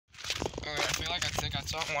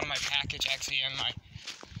saw one of my package actually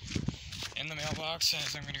in the mailbox,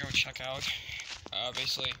 as I'm gonna go check out.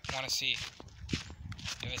 Basically, want to see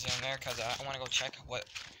if it's in there, because I want to go check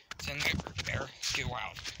what's in there. Dude,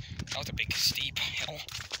 wow, that was a big steep hill.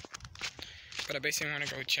 But I basically want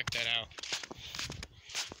to go check that out.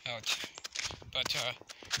 But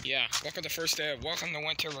yeah, welcome to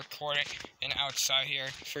winter recording and outside here.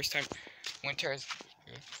 First time winter is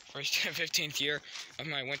first 15th year of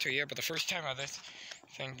my winter year, but the first time of this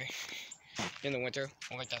thing in the winter,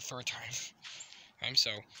 well, like that third time.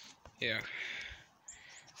 So yeah.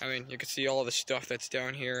 I mean, you can see all the stuff that's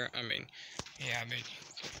down here. I mean,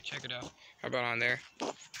 check it out. How about on there? Go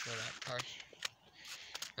that part.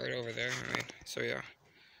 Right over there. I mean, so yeah.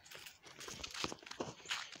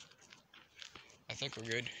 I think we're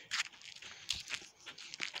good.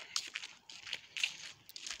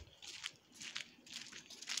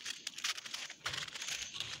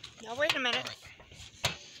 Now wait a minute.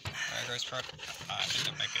 Alright, guys, I think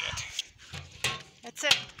that might be it. That's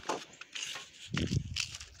it.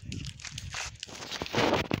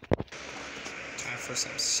 Time for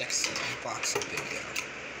some sexy unboxing video.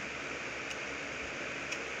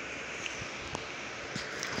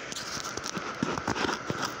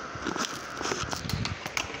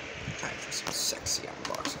 Time for some sexy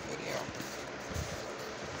unboxing video.